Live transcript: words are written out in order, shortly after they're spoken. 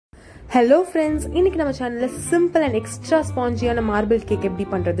Hello friends, இன்னைக்கு நம்ம சேனல்ல simple and extra ஸ்பாஞ்சியான marble cake எப்படி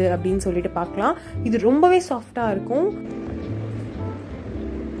பண்றது அப்படின்னு சொல்லிட்டு பார்க்கலாம். இது ரொம்பவே சாஃப்ட்டா இருக்கும்.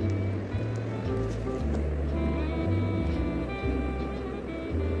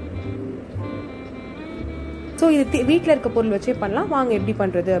 சோ இது வீட்ல இருக்க பொருள் வச்சே பண்ணலாம். வாங்க எப்படி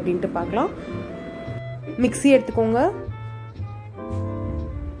பண்றது அப்படினு பார்க்கலாம். மிக்ஸி எடுத்துக்கோங்க.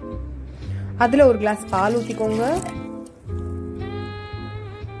 அதுல ஒரு கிளாஸ் பால் ஊத்திக்கோங்க.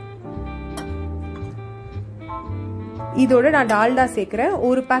 இதோட நான் டால்டா சேர்க்கிறேன்.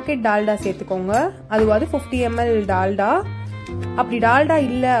 ஒரு பாக்கெட் டால்டா சேர்த்துக்கோங்க. அதுவாது 50 ml டால்டா. அப்படி டால்டா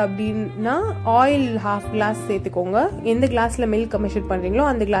இல்ல அப்படின்னா ஆயில் ½ கிளாஸ் சேர்த்துக்கோங்க. எந்த கிளாஸ்ல மில்க் மெஷர் பண்றீங்களோ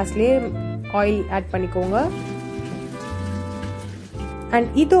அந்த கிளாஸ்லயே ஆயில் ஆட் பண்ணிக்கோங்க. அண்ட்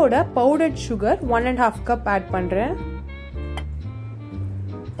இதோட பவுடர்ட் சுகர் 1½ கப் ஆட் பண்றேன்.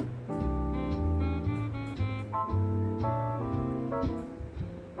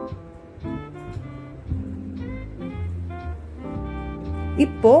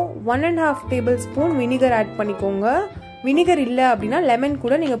 இப்போ 1½ டேபிள் ஸ்பூன் வினிகர் ஆட் பண்ணிக்கோங்க. வினிகர் இல்ல அப்படின்னா லெமன்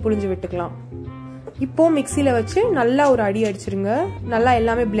கூட நீங்க புழிஞ்சு விட்டுக்கலாம். இப்போ மிக்ஸில வச்சு நல்லா ஒரு அடி அடிச்சிருங்க. நல்லா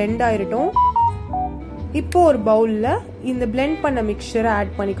எல்லாமே பிளெண்ட் ஆயிரட்டும். இப்போ ஒரு பவுல்ல இந்த பிளெண்ட் பண்ண மிக்சரை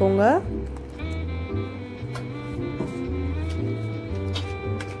ஆட் பண்ணிக்கோங்க.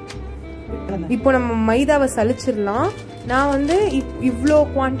 இப்போ நம்ம மைதாவை சலிச்சிடலாம். நான் வந்து இவ்ளோ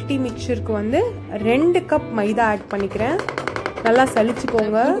குவான்டிட்டி மிக்சருக்கு வந்து 2 கப் மைதா ஆட் பண்ணிக்கிறேன். நல்லா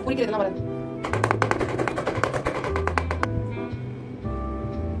சலிச்சுக்கோங்க.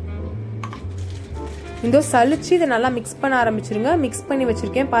 இந்த சலிச்சு இதை நல்லா மிக்ஸ் பண்ண ஆரம்பிச்சிருங்க. மிக்ஸ் பண்ணி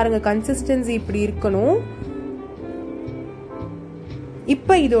வச்சிருக்கேன் பாருங்க, கன்சிஸ்டன்சி இப்படி இருக்கணும்.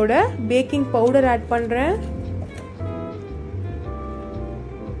 இப்ப இதோட பேக்கிங் பவுடர் ஆட் பண்றேன்.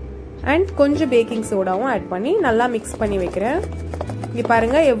 அண்ட் கொஞ்சம் பேக்கிங் சோடாவும் ஆட் பண்ணி நல்லா மிக்ஸ் பண்ணி வைக்கிறேன். இங்க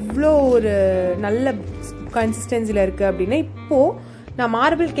பாருங்க எவ்வளோ ஒரு நல்ல கன்சிஸ்டன்சில இருக்கு அப்படின்னு. இப்போ நான்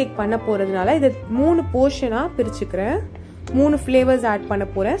மார்பிள் கேக் பண்ண போறதுனால இதை 3 போர்ஷனா பிரிச்சுக்கிறேன். 3 ஃபிளேவர்ஸ் ஆட் பண்ண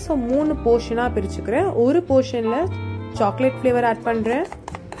போறேன். ஸோ 3 போர்ஷனா பிரிச்சுக்கிறேன். ஒரு போர்ஷன்ல சாக்லேட் ஃபிளேவர் ஆட் பண்றேன்.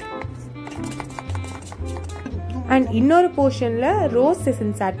 அண்ட் இன்னொரு போர்ஷன்ல ரோஸ்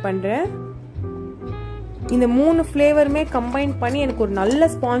எசன்ஸ் ஆட் பண்றேன். இந்த 3 ஃபிளேவருமே கம்பைன் பண்ணி எனக்கு ஒரு நல்ல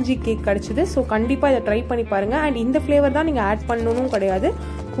ஸ்பாஞ்சி கேக் கிடைச்சது. ஸோ கண்டிப்பா இதை ட்ரை பண்ணி பாருங்க. அண்ட் இந்த ஃபிளேவர் தான் நீங்க ஆட் பண்ணணும் கிடையாது,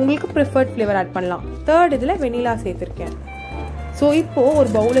 உங்களுக்கு ப்ரிஃபர்ட் ஃபிளேவர் ஆட் பண்ணலாம். தேர்ட் இதுல வெனிலா சேர்த்திருக்கேன். ஸோ இப்போ ஒரு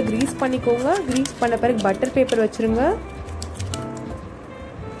பவுல கிரீஸ் பண்ணிக்கோங்க. கிரீஸ் பண்ண பிறகு பட்டர் பேப்பர் வச்சிருங்க.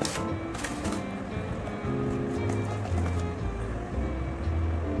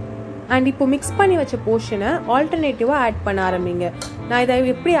 அண்ட் இப்போ மிக்ஸ் பண்ணி வச்ச போர்ஷனை ஆல்டர்னேட்டிவா ஆட் பண்ண ஆரம்பிங்க. நான் இதை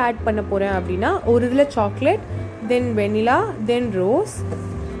எப்படி ஆட் பண்ண போறேன் அப்படின்னா, ஒரு இதுல சாக்லேட், தென் வெனிலா, தென் ரோஸ்,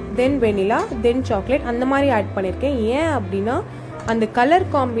 தென் வெனிலா, தென் சாக்லேட் அந்த மாதிரி ஆட் பண்ணிருக்கேன். ஏன் அப்படின்னா அந்த கலர்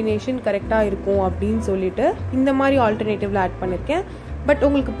காம்பினேஷன் கரெக்டா இருக்கும் அப்படின்னு சொல்லிட்டு இந்த மாதிரி ஆல்டர்னேட்டிவ்ல ஆட் பண்ணிருக்கேன். பட்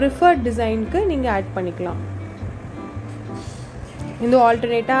உங்களுக்கு ப்ரிஃபர்ட் டிசைனுக்கு நீங்க ஆட் பண்ணிக்கலாம். இந்த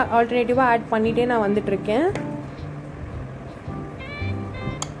ஆல்டர்னேட்டிவா ஆட் பண்ணிட்டே நான் வந்துட்டு இருக்கேன்.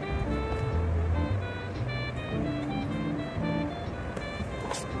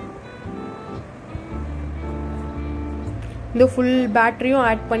 இந்த ஃபுல் பேட்டரியும்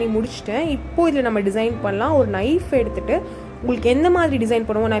ஆட் பண்ணி முடிச்சிட்டேன். இப்போ இதில் நம்ம டிசைன் பண்ணலாம். ஒரு நைஃப் எடுத்துட்டு உங்களுக்கு எந்த மாதிரி டிசைன்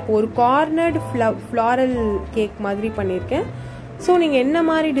பண்ணுவோம். நான் இப்போ ஒரு கார்னர்டு ஃப்ளாரல் கேக் மாதிரி பண்ணியிருக்கேன். ஸோ நீங்கள் என்ன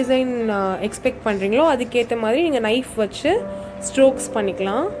மாதிரி டிசைன் எக்ஸ்பெக்ட் பண்ணுறீங்களோ அதுக்கேற்ற மாதிரி நீங்கள் நைஃப் வச்சு ஸ்ட்ரோக்ஸ்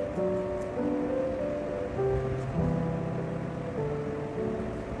பண்ணிக்கலாம்.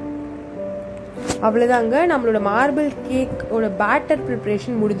 அவ்வளோதாங்க, நம்மளோட மார்பிள் கேக்கோட பேட்டர்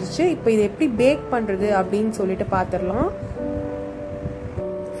ப்ரிப்ரேஷன் முடிஞ்சிச்சு. இப்போ இதை எப்படி பேக் பண்ணுறது அப்படின்னு சொல்லிட்டு பார்த்துடலாம்.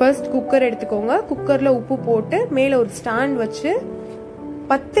 ஃபர்ஸ்ட் குக்கர் எடுத்துக்கோங்க. குக்கர்ல உப்பு போட்டு மேல ஒரு ஸ்டாண்ட் வச்சு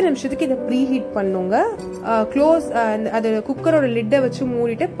 10 நிமிஷத்துக்கு இதை ப்ரீ ஹீட் பண்ணுங்க. க்ளோஸ் அது குக்கரோட லிட்டை வச்சு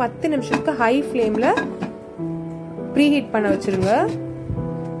மூடிட்டு 10 நிமிஷத்துக்கு ஹை ஃப்ளேம்ல ப்ரீ ஹீட் பண்ண வச்சிருங்க.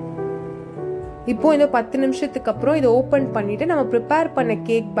 இப்போ இந்த 10 நிமிஷத்துக்கு அப்புறம் இதை ஓபன் பண்ணிட்டு நம்ம ப்ரிப்பேர் பண்ண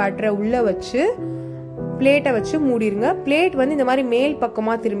கேக் பேட்டரை உள்ள வச்சு பிளேட்டை வச்சு மூடிருங்க. பிளேட் வந்து இந்த மாதிரி மேல்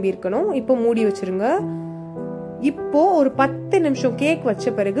பக்கமா திரும்பி இருக்கணும். இப்போ மூடி வச்சிருங்க. இப்போ ஒரு 10 நிமிஷம் கேக்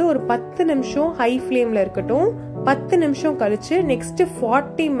வச்ச பிறகு ஒரு 10 நிமிஷம் ஹை ஃப்ளேம்ல இருக்கட்டும். 10 நிமிஷம் கழிச்சு நெக்ஸ்ட்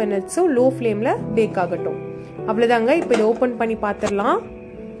 40 மினிட்ஸும் லோ ஃப்ளேம்ல பேக் ஆகட்டும். அவ்வளவுதாங்க. இப்போ இதை ஓபன் பண்ணி பார்த்துடலாம்.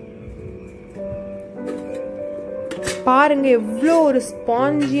 பாருங்க எவ்வளோ ஒரு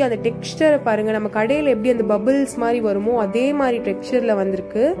ஸ்பாஞ்சி, அந்த டெக்ஸ்டரை பாருங்க. நம்ம கடையில் எப்படி அந்த பபிள்ஸ் மாதிரி வருமோ அதே மாதிரி டெக்ஸ்டர்ல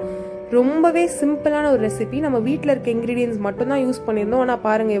வந்திருக்கு. ரொம்பவே சிம்பிளான ஒரு ரெசிபி. நம்ம வீட்டில் இருக்க இன்கிரீடியன்ஸ் மட்டும் தான் யூஸ் பண்ணியிருந்தோம். ஆனால்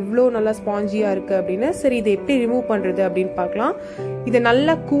பாருங்க எவ்வளோ நல்லா ஸ்பாஞ்சியா இருக்கு அப்படின்னு. சரி, இதை எப்படி ரிமூவ் பண்றது அப்படின்னு பார்க்கலாம். இதை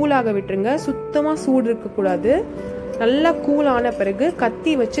நல்லா கூலாக விட்டுருங்க. சுத்தமாக சூடு இருக்கக்கூடாது. நல்லா கூல் ஆன பிறகு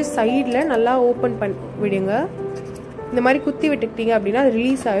கத்தி வச்சு சைடில் நல்லா ஓப்பன் பண்ணி விடுங்க. இந்த மாதிரி குத்தி விட்டுக்கிட்டீங்க அப்படின்னா அது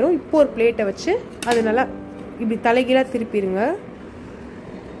ரிலீஸ் ஆயிரும். இப்போ ஒரு பிளேட்டை வச்சு அது நல்லா இப்படி தலைகீழாக திருப்பிடுங்க.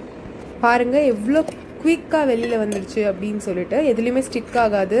 பாருங்க எவ்வளோ குயிக்காக வெளியில் வந்துடுச்சு அப்படின்னு சொல்லிட்டு, எதுலேயுமே ஸ்டிக்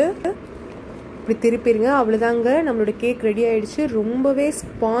ஆகாது. இப்படி திருப்பிடுங்க. அவ்வளோதாங்க, நம்மளோட கேக் ரெடி ஆகிடுச்சு. ரொம்பவே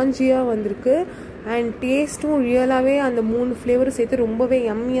ஸ்பாஞ்சியாக வந்திருக்கு அண்ட் டேஸ்ட்டும் ரியலாகவே அந்த 3 ஃப்ளேவரும் சேர்த்து ரொம்பவே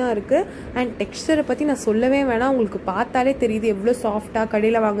யம்மியாக இருக்குது. அண்ட் டெக்ஸ்டரை பற்றி நான் சொல்லவே வேணாம், உங்களுக்கு பார்த்தாலே தெரியுது எவ்வளோ சாஃப்டாக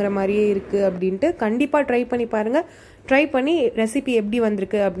கடையில் வாங்குற மாதிரியே இருக்குது அப்படின்ட்டு. கண்டிப்பாக ட்ரை பண்ணி பாருங்கள். ட்ரை பண்ணி ரெசிபி எப்படி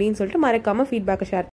வந்திருக்கு அப்படின்னு சொல்லிட்டு மறக்காமல் ஃபீட்பேக்கை ஷேர்